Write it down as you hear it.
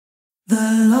The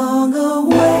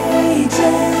long-awaited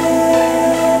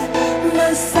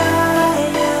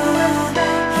Messiah,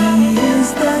 He is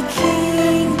the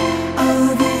King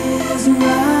of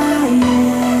Israel.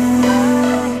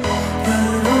 The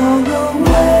long-awaited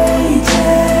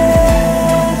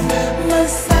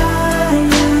Messiah,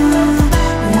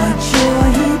 what joy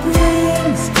He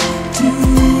brings to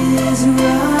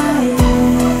Israel.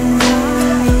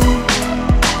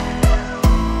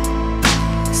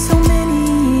 So many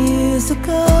years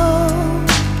ago,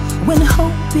 when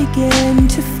hope began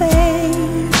to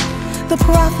fade, the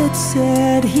prophet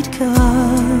said He'd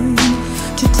come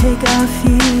to take our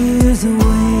fears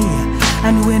away.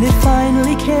 And when it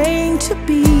finally came to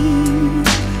be,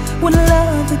 when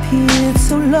love appeared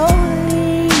so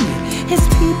lonely, His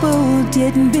people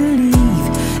didn't believe,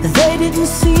 they didn't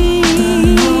see.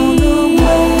 The long-awaited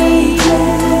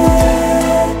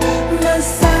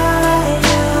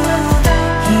Messiah,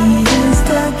 He is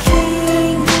the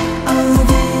King of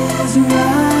Israel.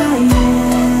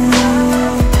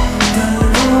 The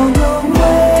long-awaited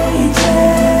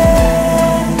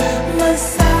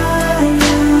Messiah,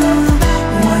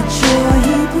 what joy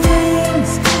He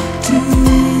brings to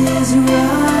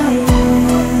Israel.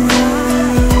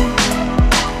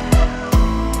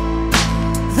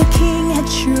 The King had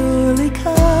surely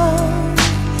come,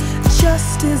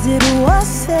 just as it was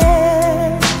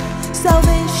said.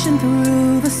 Salvation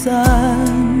through the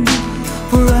Son,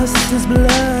 for us His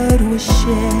blood was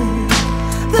shed.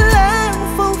 The Lamb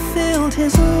fulfilled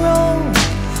His role,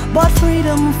 bought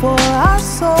freedom for our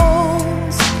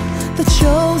souls. The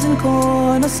chosen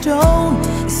cornerstone,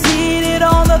 seated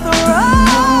on the throne.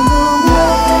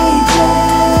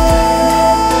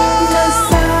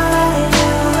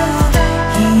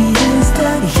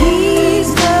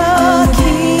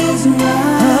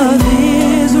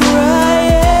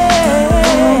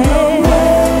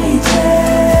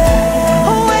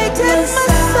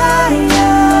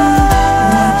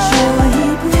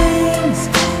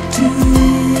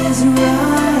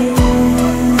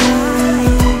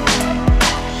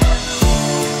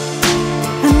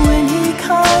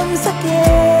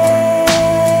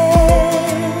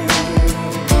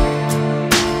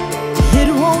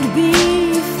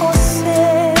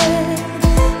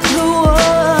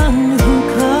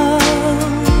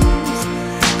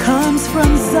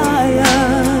 From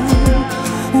Zion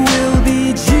will be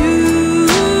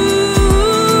Judah's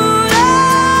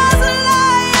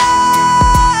Lion.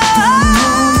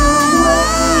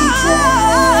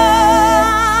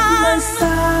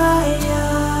 Messiah,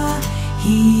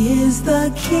 He is the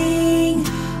King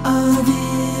of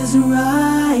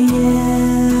Israel.